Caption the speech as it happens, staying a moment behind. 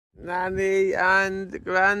Nanny and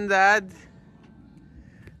Grandad.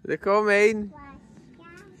 They're coming.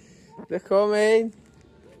 They're coming.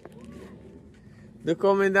 They're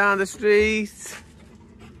coming down the street.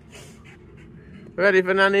 Ready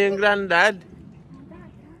for Nanny and Grandad?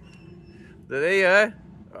 They're here.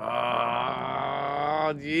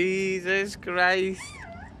 Oh, Jesus Christ.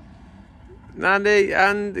 Nanny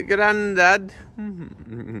and Grandad.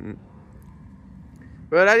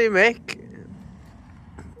 Where are you, Mick?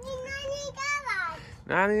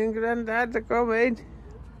 Nanny and Grandad are coming.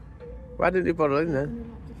 Why didn't you put it in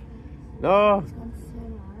then? No.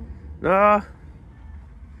 No.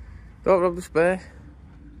 Don't rub the spare.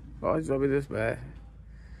 Oh, he's rubbing the spare.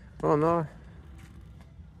 Oh no.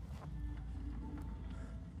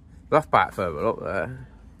 That's back further up there.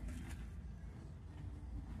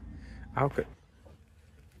 How could...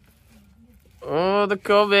 Oh, they're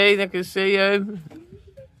coming. I can see him.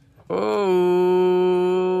 Oh.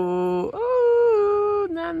 Oh.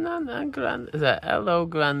 Nana, Grandad. Is that hello,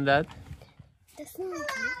 Grandad?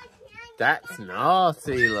 That's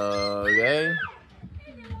naughty, look, eh?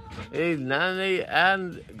 He's Nanny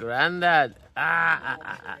and Grandad.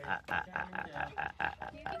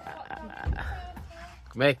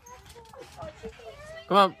 Mick.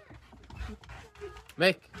 Come on.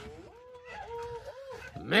 Mick.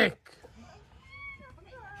 Mick.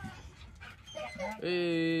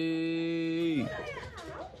 Hey.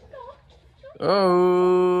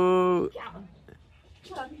 Oh.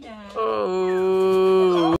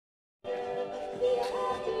 Oh.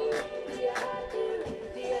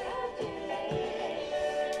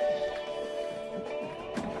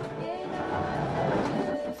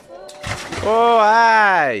 Oh,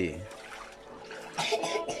 hi.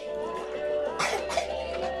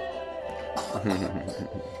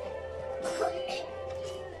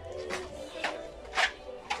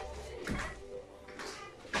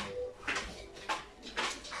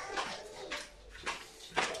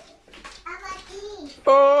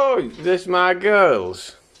 Oh, this my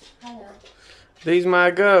girls. Hello. These my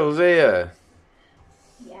girls here.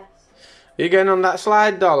 Yes. You getting on that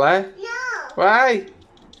slide, doll, eh? No. Why?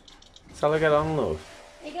 Shall I get on, love?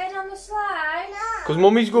 Are you going on the slide? No. Because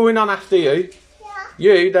Mummy's going on after you.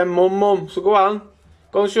 Yeah. You, then Mum. So go on.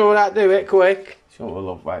 Go and show her how to do it, quick. Show her,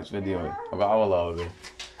 love, why it's video. I've got our logo.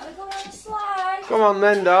 Are we going on the slide? Come on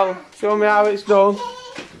then, doll. Show me how it's done.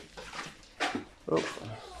 Oh.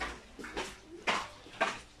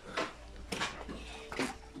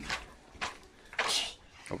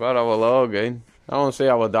 I've got our logo. I want to see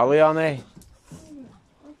our dolly on it.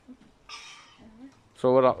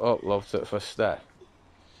 So we're up, love, to the first step.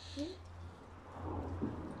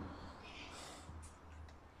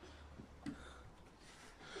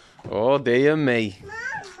 Oh dear me. Mom.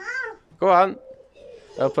 Go on.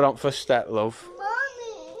 Help her on first step, love.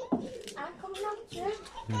 Mommy. I'm coming on too.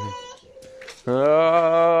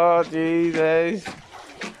 Oh, Jesus.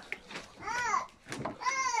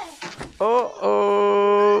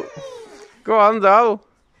 Oh. Go on, doll.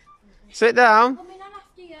 Sit down. Coming on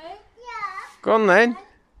after you. Yeah. Go on then.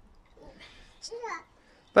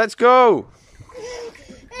 Let's go.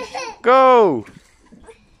 Go.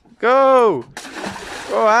 Go.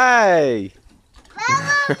 Go away.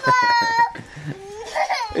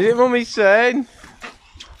 Is it Mummy's turn?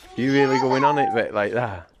 You really going on it bit like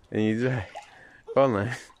that? And you say, go on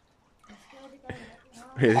then.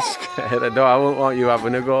 Really scared. I won't want you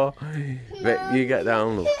having a go. But you get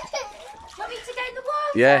down, love. Want me to get in the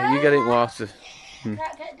water? Yeah, you get in water. Can't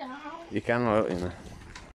get down. You can, won't you know?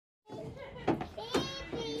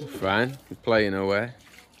 Fine, you're playing away.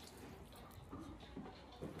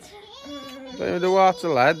 Play with the water,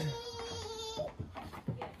 lad.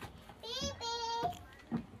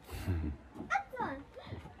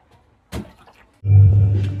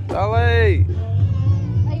 Dolly!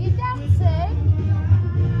 Are you dancing?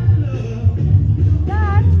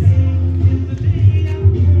 Dance?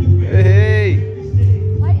 Hey!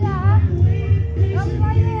 Like that? Not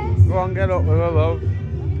like this? Go on, get up with her, love. Are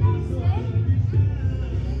you dancing?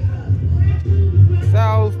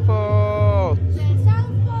 Southport!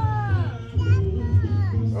 Southport!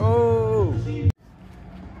 Oh!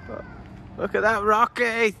 Look at that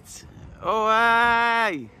rocket! Oh,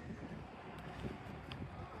 hey!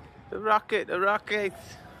 The rocket, the rocket!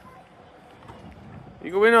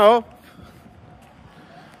 You going up?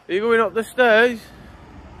 Are you going up the stairs?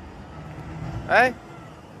 Hey?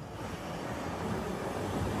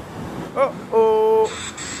 Uh-oh!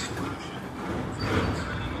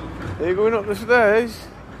 Are you going up the stairs?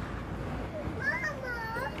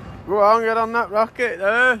 Mama! Go on, get on that rocket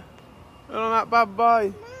there. Get on that bad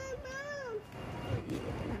boy. Mama!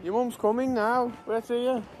 Your mum's coming now. Where to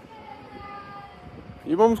you?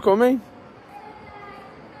 Your mum's coming.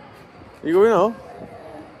 You going up?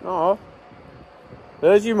 No.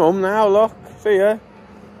 There's your mum now, look. See her?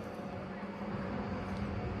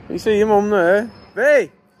 You see your mum there?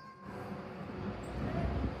 V!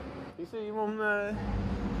 You see your mum there?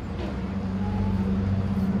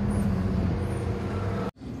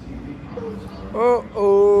 Oh.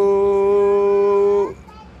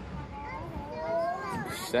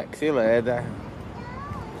 Sexy lady.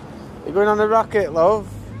 You going on the rocket, love?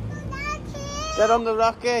 Get on the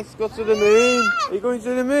rocket, go to the moon. Are you going to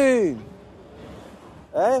the moon?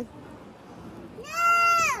 Eh?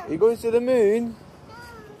 Are you going to the moon?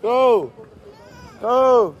 Go!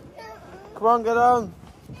 Go! Come on, get on!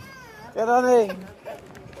 Get on it!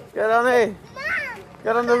 Get on it!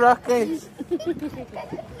 Get on the rocket!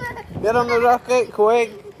 Get on the rocket,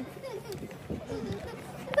 quick!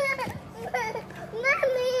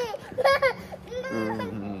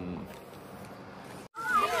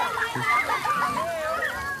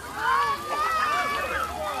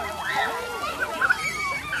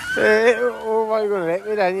 Hey, oh, why are you going to hit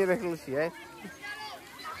me then, you little shit?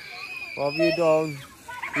 What have you done?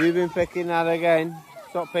 You've been picking that again.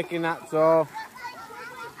 Stop picking that off.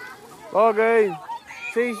 Logan,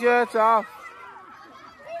 t-shirt off.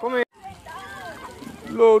 Come here.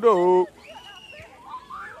 Load up.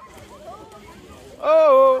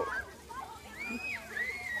 Oh!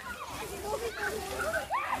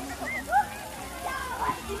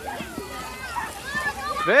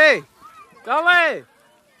 Hey! Dolly!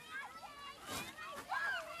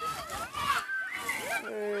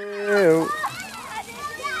 Ew.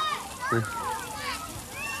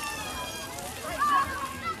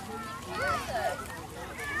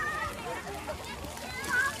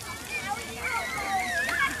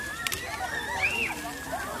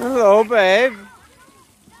 Hello, babe.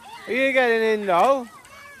 Are you getting in though?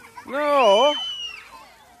 No.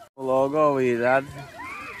 Hello, go with you, Dad.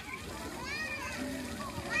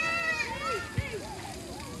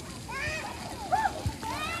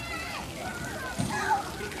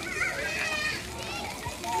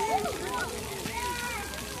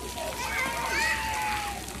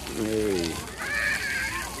 Hey.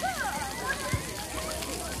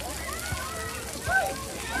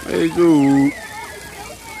 There you go.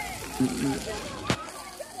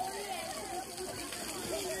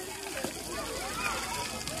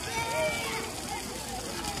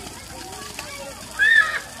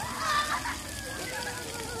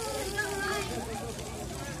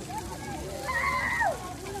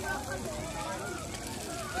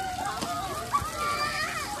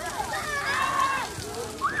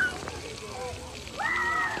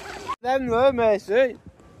 Them there, Macy.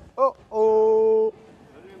 Uh-oh.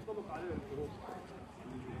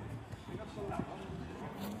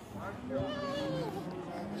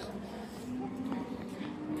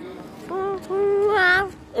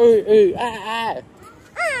 Ooh,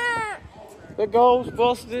 The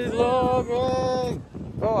Ghostbusters logo.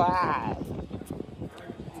 Go on.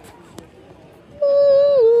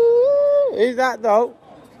 Who's that though?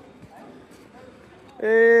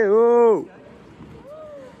 Hey, ooh.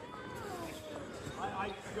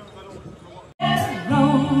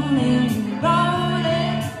 Rolling,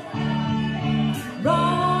 rolling,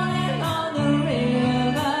 rolling on the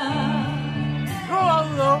river. Go on,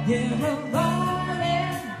 though. Yeah, we're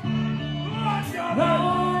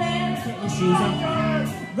rolling, she's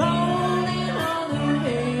rolling on the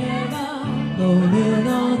river, rolling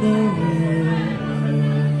on the river.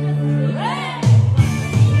 Hey!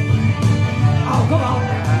 Oh, come on.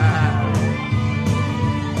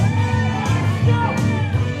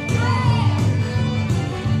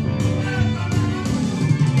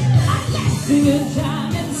 Singing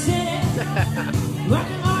time in the city,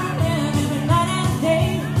 working hard every night and day,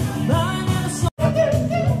 running a song.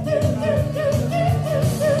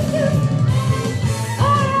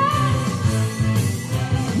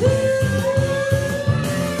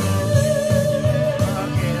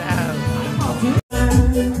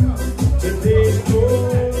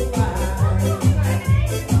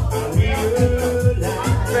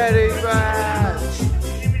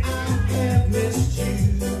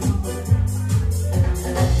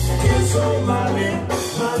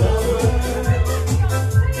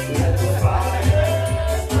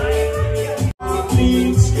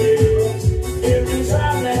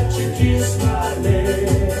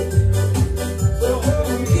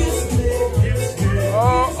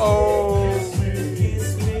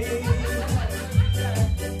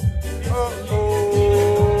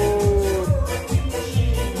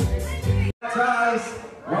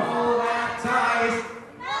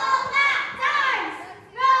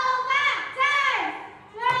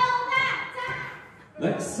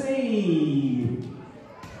 Let's see.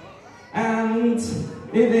 And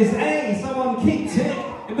it is A. Someone kicked it,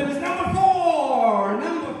 but it's number 4.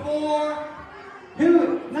 Number 4.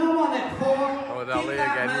 Who? No one at 4. Oh, that Give lady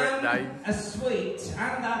that again, man a sweet,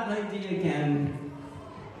 and that lady again.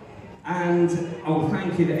 And oh,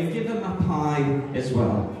 thank you. And give them a pie as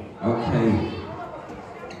well. Okay.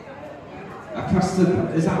 A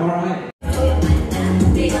custard. Is that all right?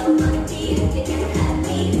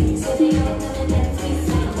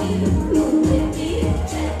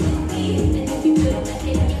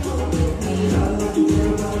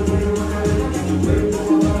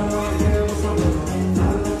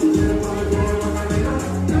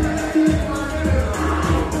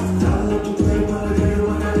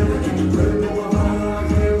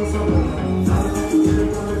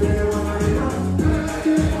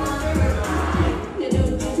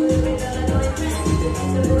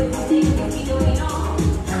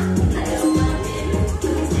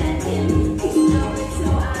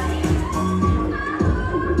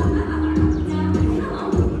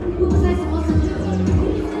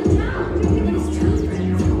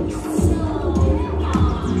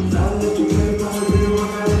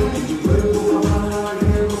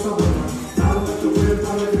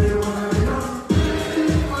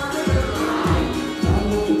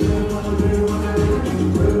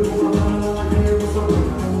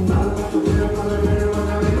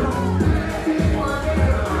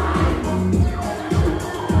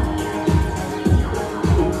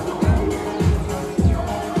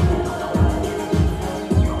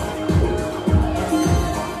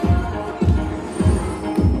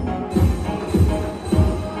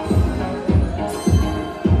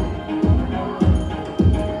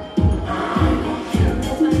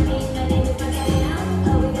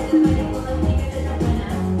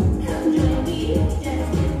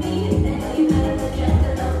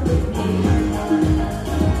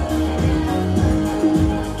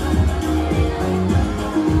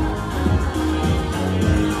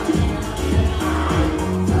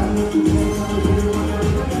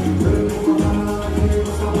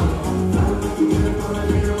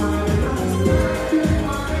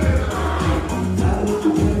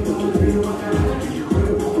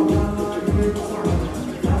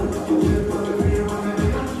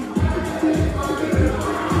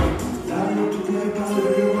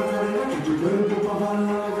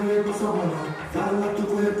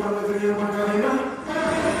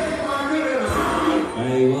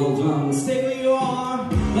 Very well done. Stay where you are.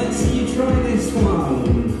 Let's see you try this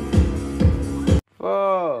one.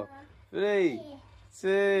 4, 3,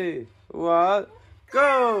 2, 1,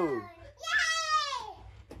 go!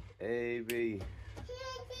 A, B.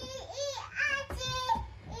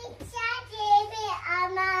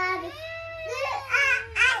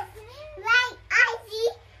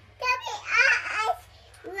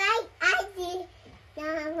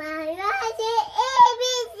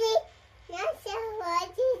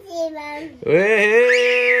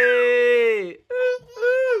 Hey!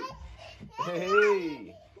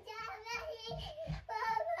 Hey!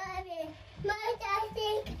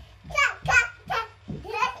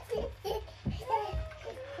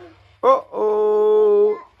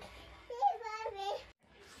 Uh-oh!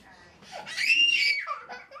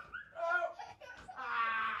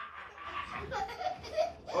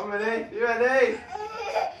 One minute, you ready?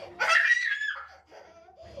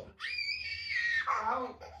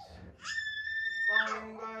 Out!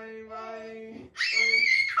 Bang, bang, bang!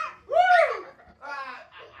 Woo! Ah!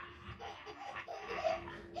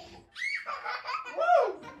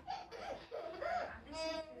 Woo!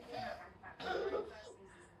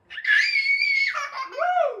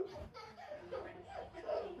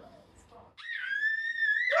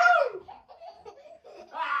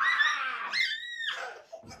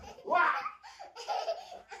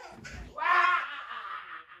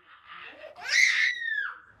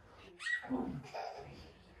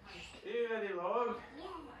 You ready, love?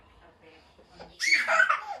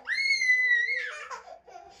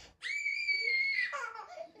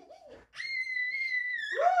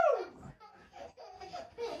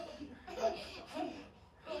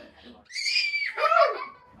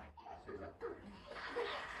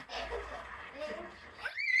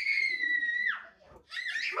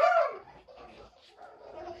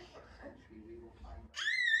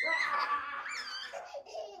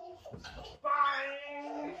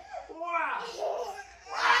 Bang! Wow!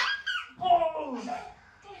 Oh!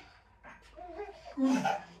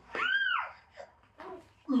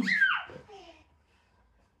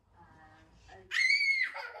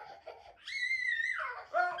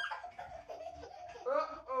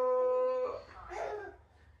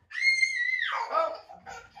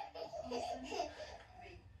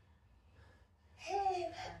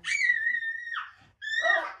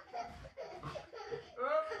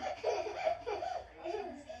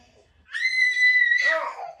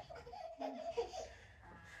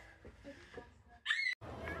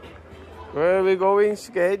 Where are we going,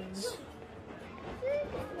 Skids?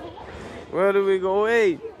 Where are we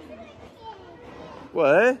going?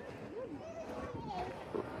 Where?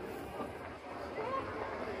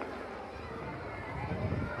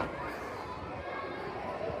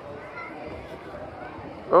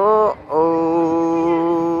 Oh,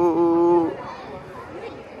 oh.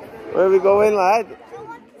 Where are we going, lad?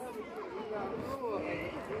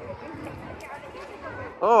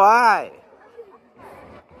 Oh, aye.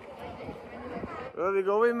 Where are we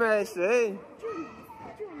going, Macy?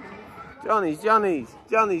 Johnny's.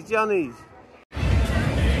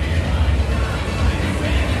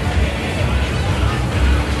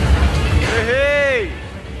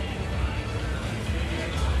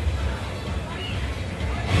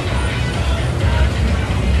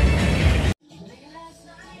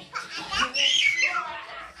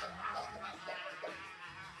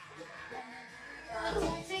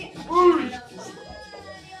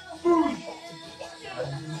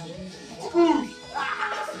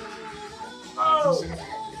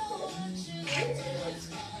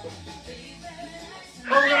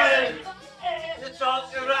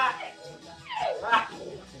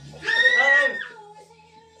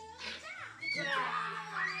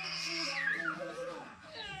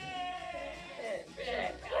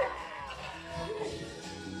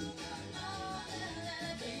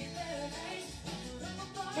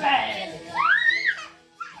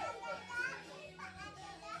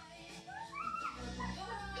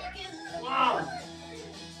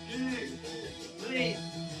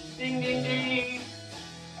 Ding, ding, ding.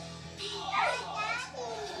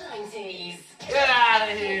 Get out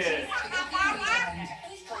of here.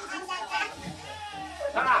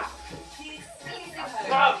 Ah.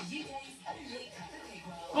 Stop.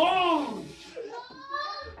 Boom.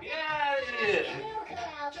 Get out of here.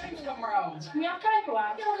 Come around. We have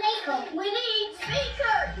paperwork. No makeup. We need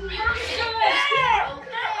speakers. We have to do it.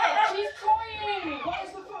 She's crying.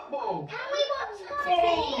 Where's the football? Can we watch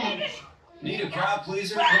cartoons? Need a crowd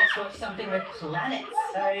pleaser? Let's watch something with planets.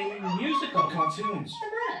 A musical cartoons.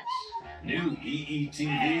 New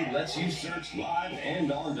EETV lets you search live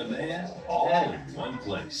and on demand all in one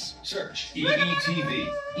place. Search EETV.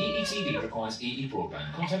 EETV requires EE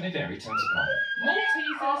broadband. Content may vary, terms apply.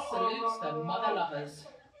 Maltesers salutes the mother lovers.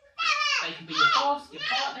 They can be your boss, your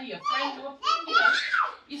partner, your friend, or,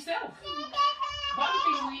 yourself. One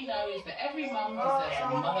thing we know is that every mum deserves a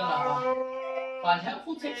mother lover. Find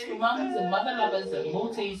helpful tips for mums and mother lovers at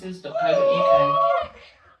maltesers.co.uk.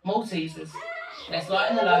 Maltesers. Let's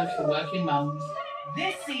lighten the load for working mums.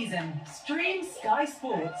 This season, stream Sky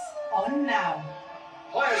Sports on now.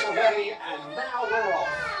 Players are ready, and now we're off.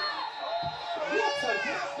 What a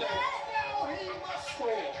gifter. Now he must score.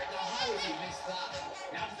 Now how has he missed that?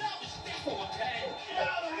 Now that was 4-10. Now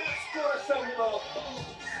let's score some more.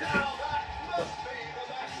 Now that must be the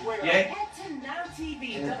best winner. Yeah. Head to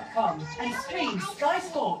nowtv.com and stream Sky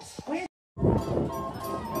Sports with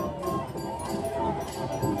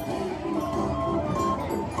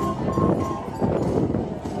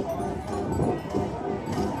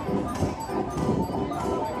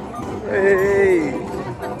Hey!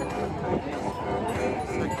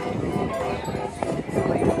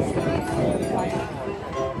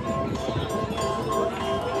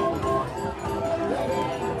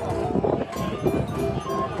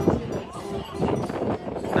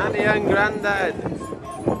 Nanny and Grandad.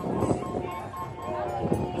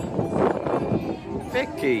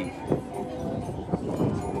 Vicky.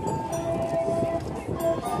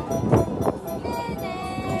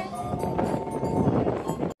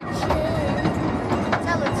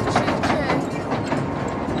 Tell her to choo-choo.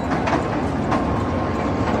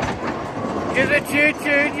 Give a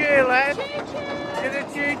choo-choo, Juliet. Give a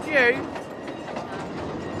choo-choo.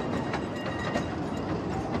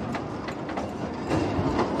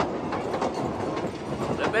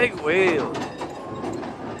 The big wheel.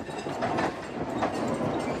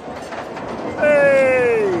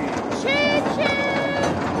 Hey!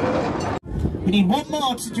 We need one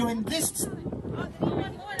more to join this.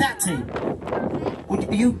 That team.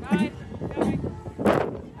 Would you?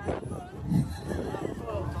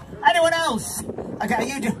 Anyone else?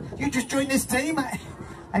 Okay, you just join this team.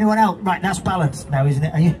 Anyone else? Right, that's balanced now, isn't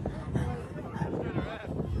it? Are you?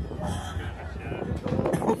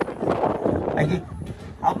 Are you?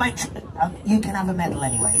 I'll make sure. You can have a medal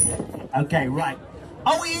anyway. Okay, right.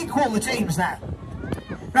 Are we equal, the teams now?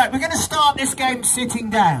 Right, we're going to start this game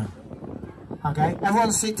sitting down. Okay,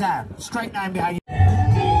 everyone sit down. Straight down behind you.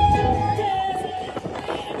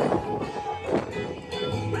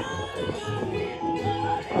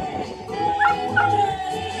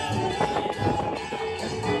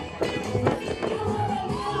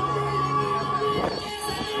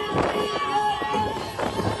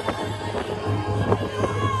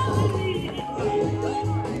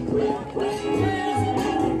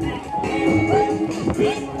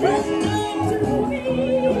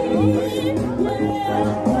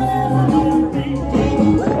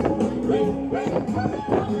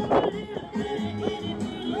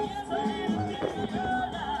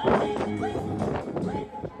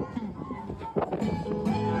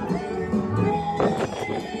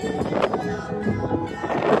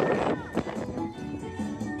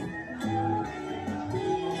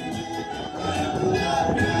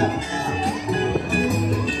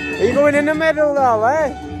 going in the middle though, eh?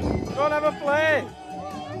 Go and have a play.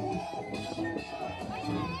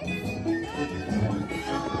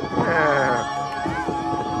 Yeah.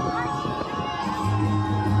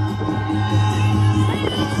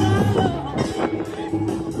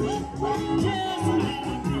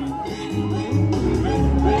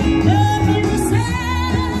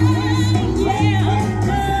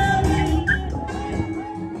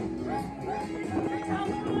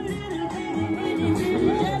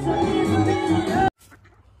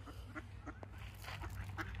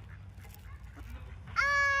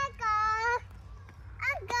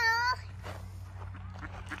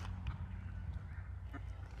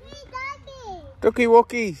 Ducky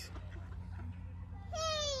Wookies.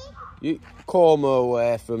 You come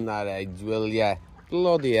away from that edge, will ya?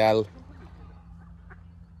 Bloody hell.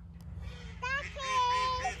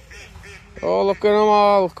 Oh, look at them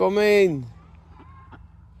all. Come in.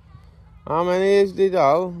 How many is there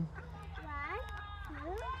all?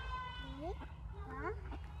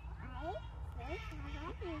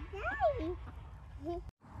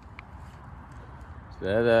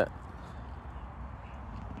 Stay there.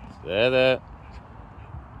 Stay there.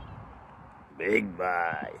 Big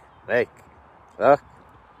boy. Look. Look.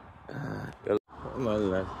 Come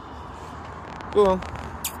on, lad. Go on.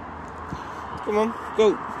 Come on.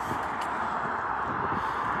 Go.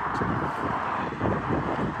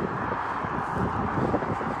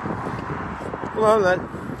 Come on, lad.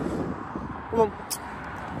 Come on.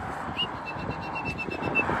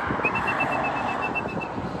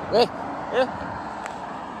 Hey. Yeah.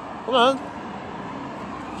 Come on.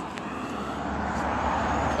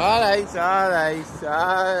 Alright,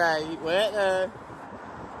 wait there.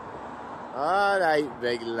 Alright,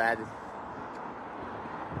 big lad.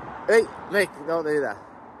 Hey, Mick, don't do that.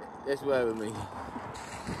 This way with me.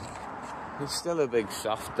 He's still a big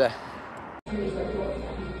softer.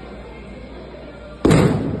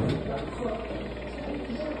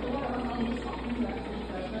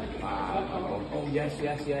 Oh, yes,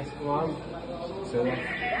 come on. So,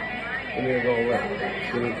 give me a go away.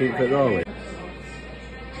 Should we keep it going?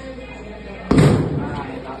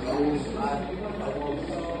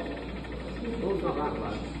 Not that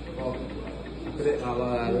bad. Oh, I could hit that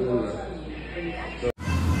like that,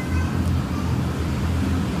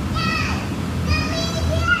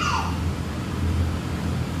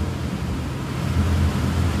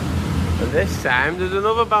 and this time there's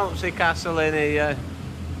another bouncy castle in here.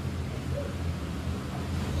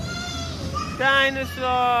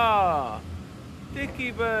 Dinosaur!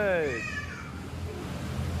 Dicky bird!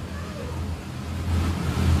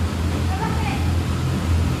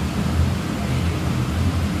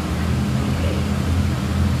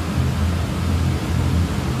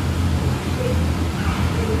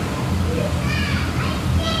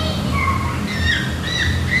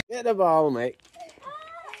 Get the ball, mate.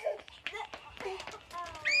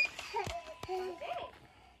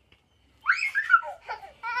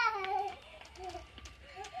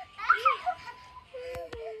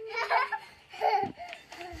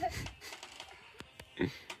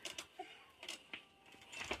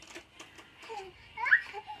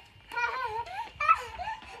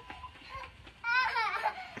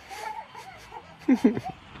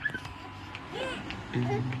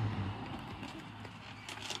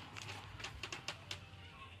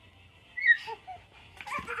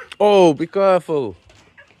 Oh, be careful.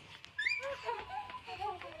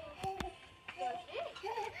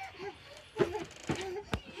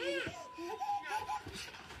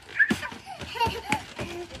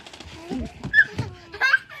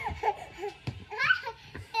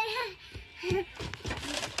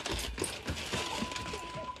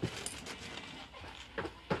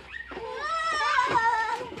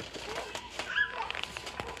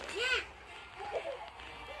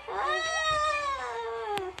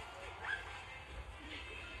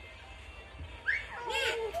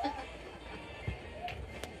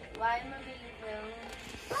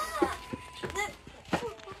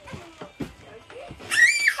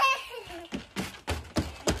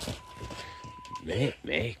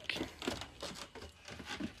 Mick.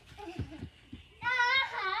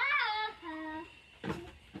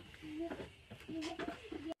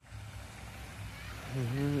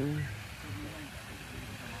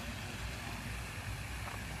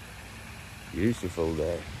 Beautiful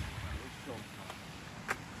day.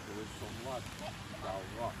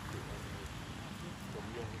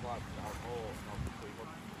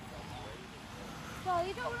 Well,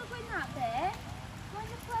 you don't want to go in that bit. Where's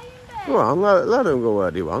the playing bit? Go on, let him go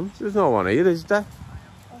where he wants. There's no one here, is there?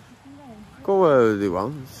 Go where he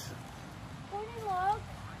wants. Go in, love.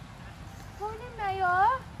 Go in, Mayor.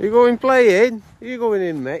 You going playing? Are you going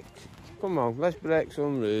in, Mick? Come on, let's break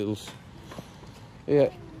some rules. Yeah,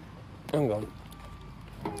 hang on.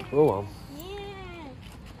 Go on. Yeah.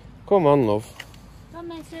 Come on, love. Come,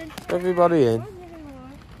 Mason. Everybody in.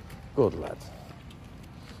 Good lad.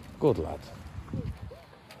 Good lad.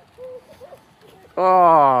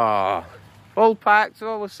 Oh, all packed to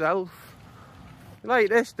ourselves. You like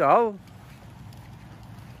this, doll?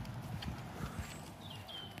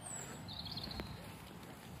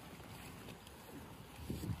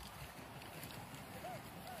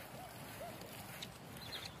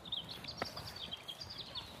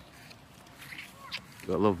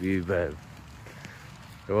 I love you, babe.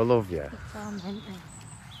 Do I love you? It's all meant to.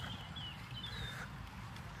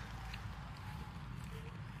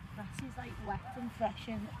 Grass is like wet and fresh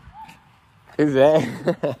and Is it?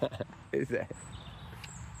 Is it?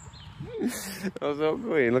 What's up,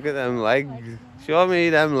 Queen? Look at them legs. Show me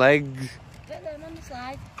them legs. put them on the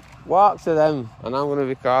slide. Walk to them, and I'm going to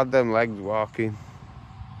record them legs walking.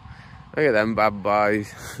 Look at them bad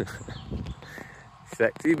boys.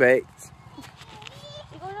 Sexy baits.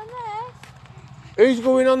 You going on there? Who's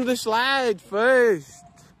going on the slide first?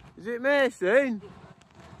 Is it Mason?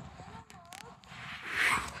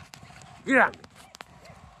 Get on me.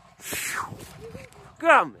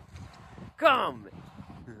 Get on me. Come on me.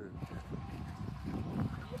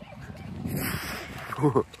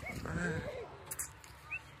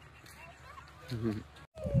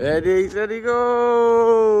 Ready, steady,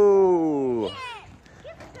 go!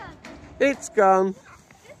 It's gone.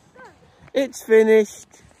 It's finished.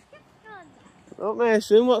 Oh,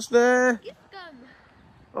 Mason, what's there? It's gone.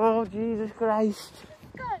 Oh, Jesus Christ.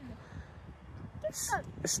 It's gone. It's gone.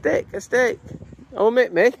 A stick, a stick. Oh,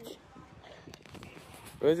 Mick.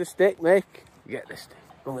 Where's the stick, Mick? Get the stick.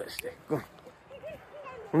 Go and get the stick. Go on.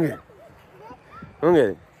 Go and get it. Go and get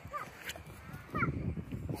it.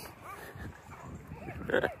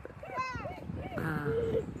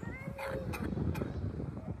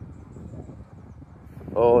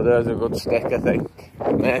 Oh, there's a good stick, I think.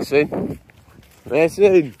 Mason.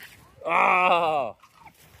 Mason. Oh.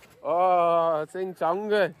 Oh, ting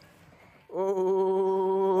tonga. Oh.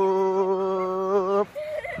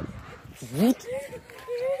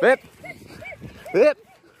 Whip. Whip.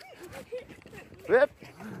 Whip.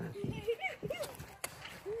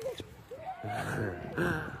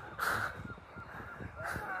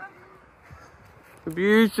 A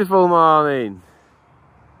beautiful morning.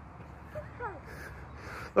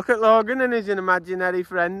 Look at Logan and his imaginary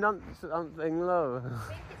friend on thing, love.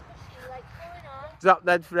 Drop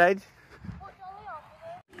dead Fred.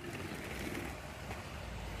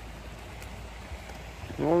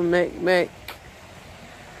 Oh, Mick.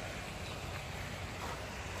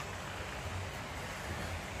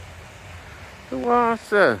 The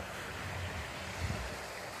water.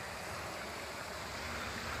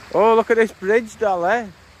 Oh, look at this bridge, Dolly.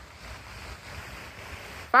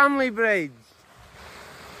 Family bridge.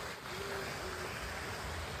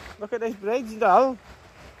 Look at this bridge, doll.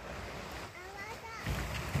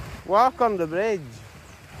 Walk on the bridge.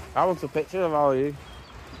 I want a picture of all you.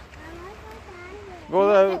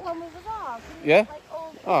 Go there. Yeah?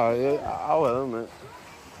 Oh, yeah, I will, mate.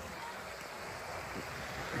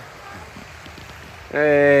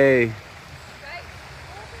 Hey.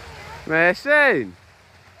 Mason.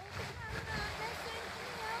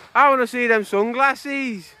 I want to see them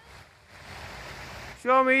sunglasses.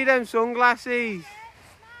 Show me them sunglasses.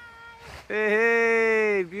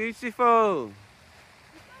 Hey, beautiful.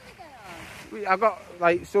 I got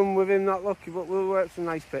like some with him not lucky, but we'll work some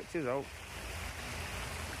nice pictures out.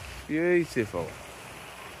 Beautiful.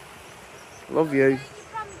 Love you.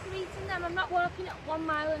 I'm not walking at 1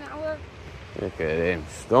 mile an hour. Look at him,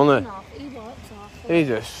 stunner. He walks off. He's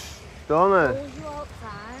a stunner.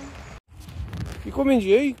 You coming,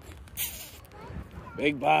 G?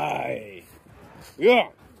 Big boy. Yeah.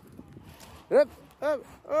 Up.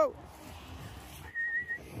 Oh.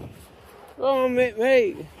 Oh, mate.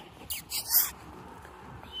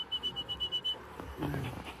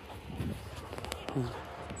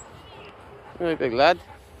 Hey, big lad.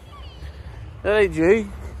 Hey, G.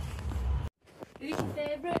 Who's your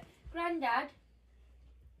favourite? Grandad?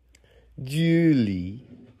 Julie.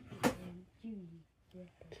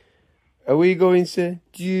 Are we going to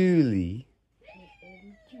Julie?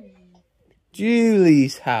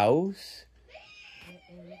 Julie's house?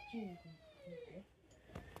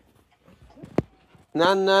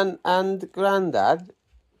 Nan and Grandad?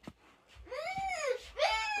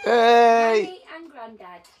 Hey! Nanny and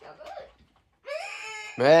Grandad.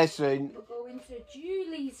 Mason. We're going to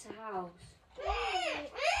Julie's house.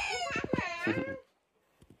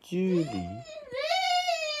 Julie?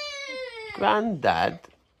 Grandad?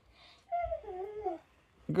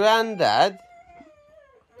 Grandad?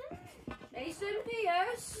 Mason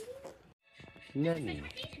Pierce. Nanny.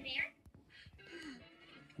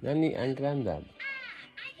 Nanny and Grandad.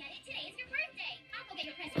 I get it. Today is your birthday. I'll go get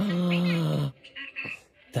your present.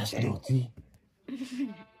 That's naughty. Do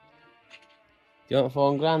you want to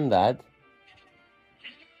phone Grandad?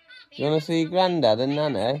 Do you want to see Grandad and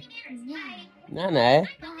Nanny? Nanny?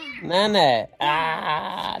 Nanny?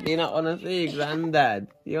 Ah! Do you not want to see Grandad?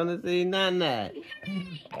 Do you want to see Nanny?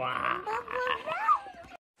 Wow.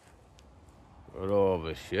 We're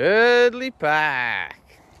over Shirley Park.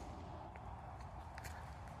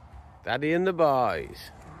 Daddy and the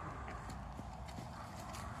boys.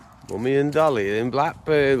 Mummy and Dolly in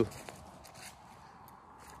Blackpool.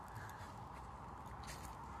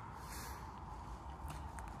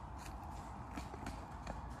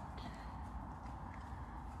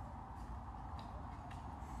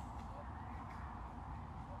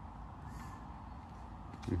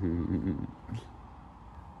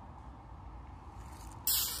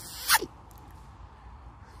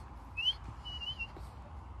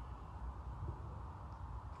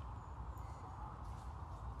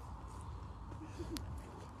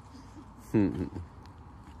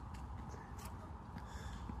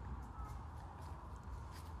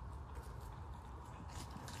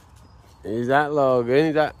 Is that Logan?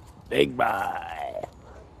 Is that big boy?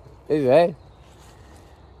 Is it?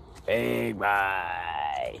 Big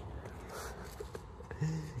boy.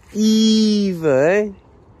 Eve, eh?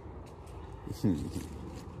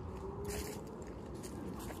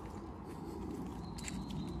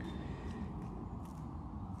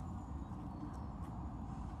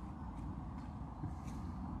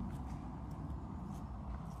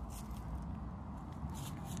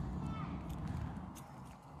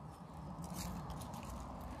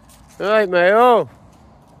 Right, Mayo.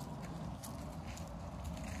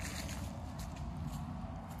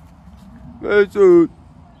 That's it.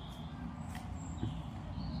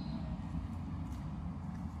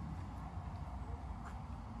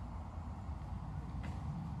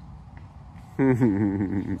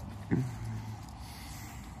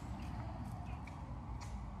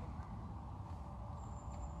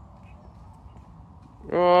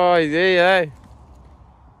 Oh, is he, eh?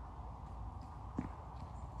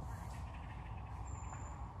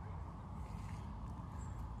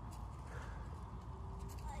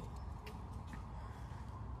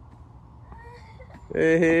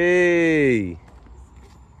 Hey!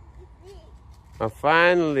 I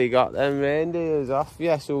finally got them reindeers off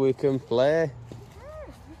you so we can play.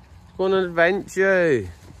 Let's go on an adventure.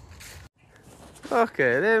 Look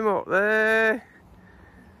at him up there.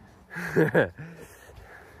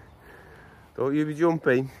 Don't you be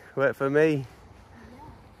jumping. Wait for me.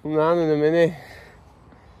 Come down in a minute.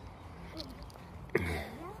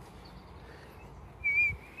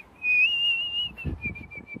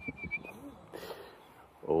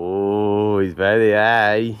 Oh, he's very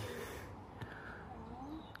high.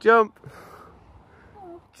 Jump.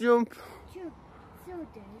 Jump.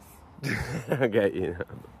 I get you now.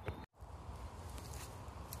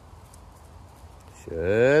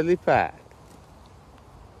 Shirley Park.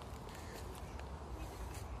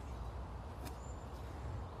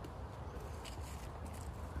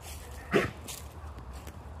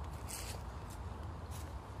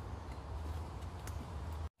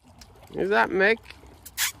 Is that Mick?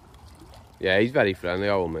 Yeah, he's very friendly,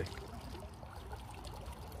 old Mick.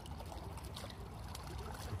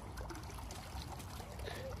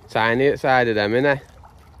 Tiny outside of them, innit?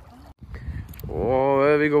 Oh,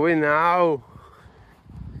 where are we going now?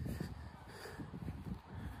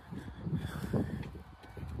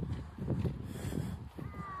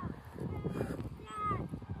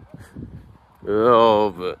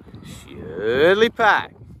 Over Shirley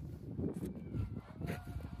Park.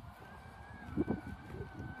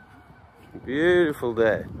 Beautiful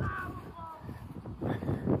day.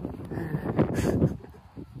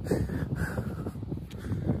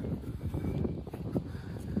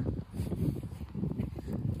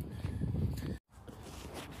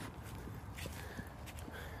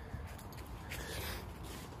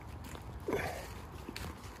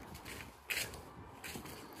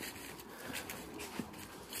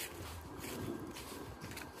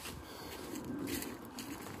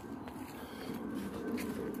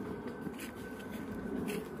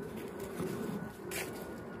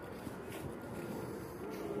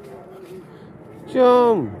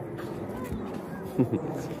 Jump!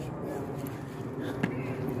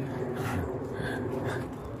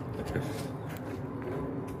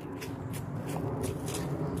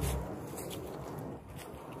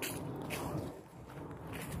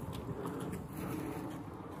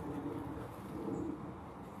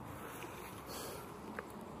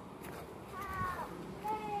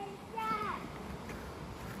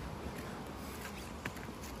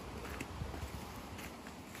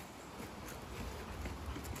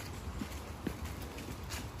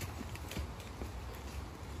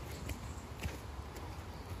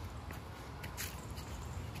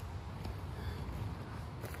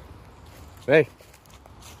 Hey.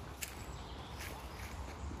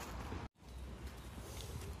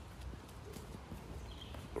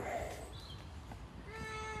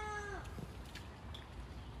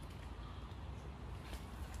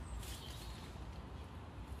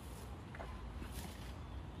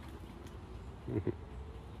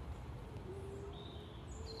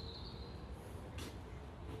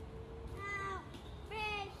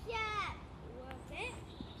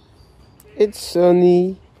 It's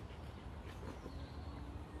sunny.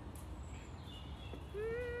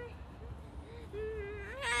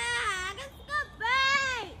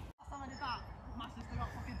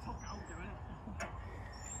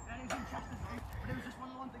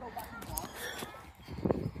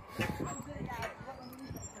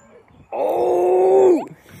 Oh!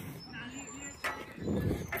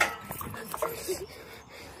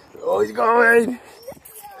 Oh, he's going!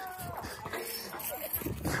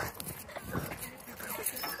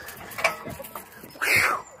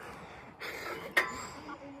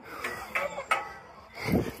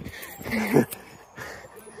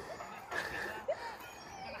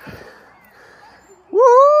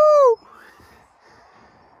 Woo!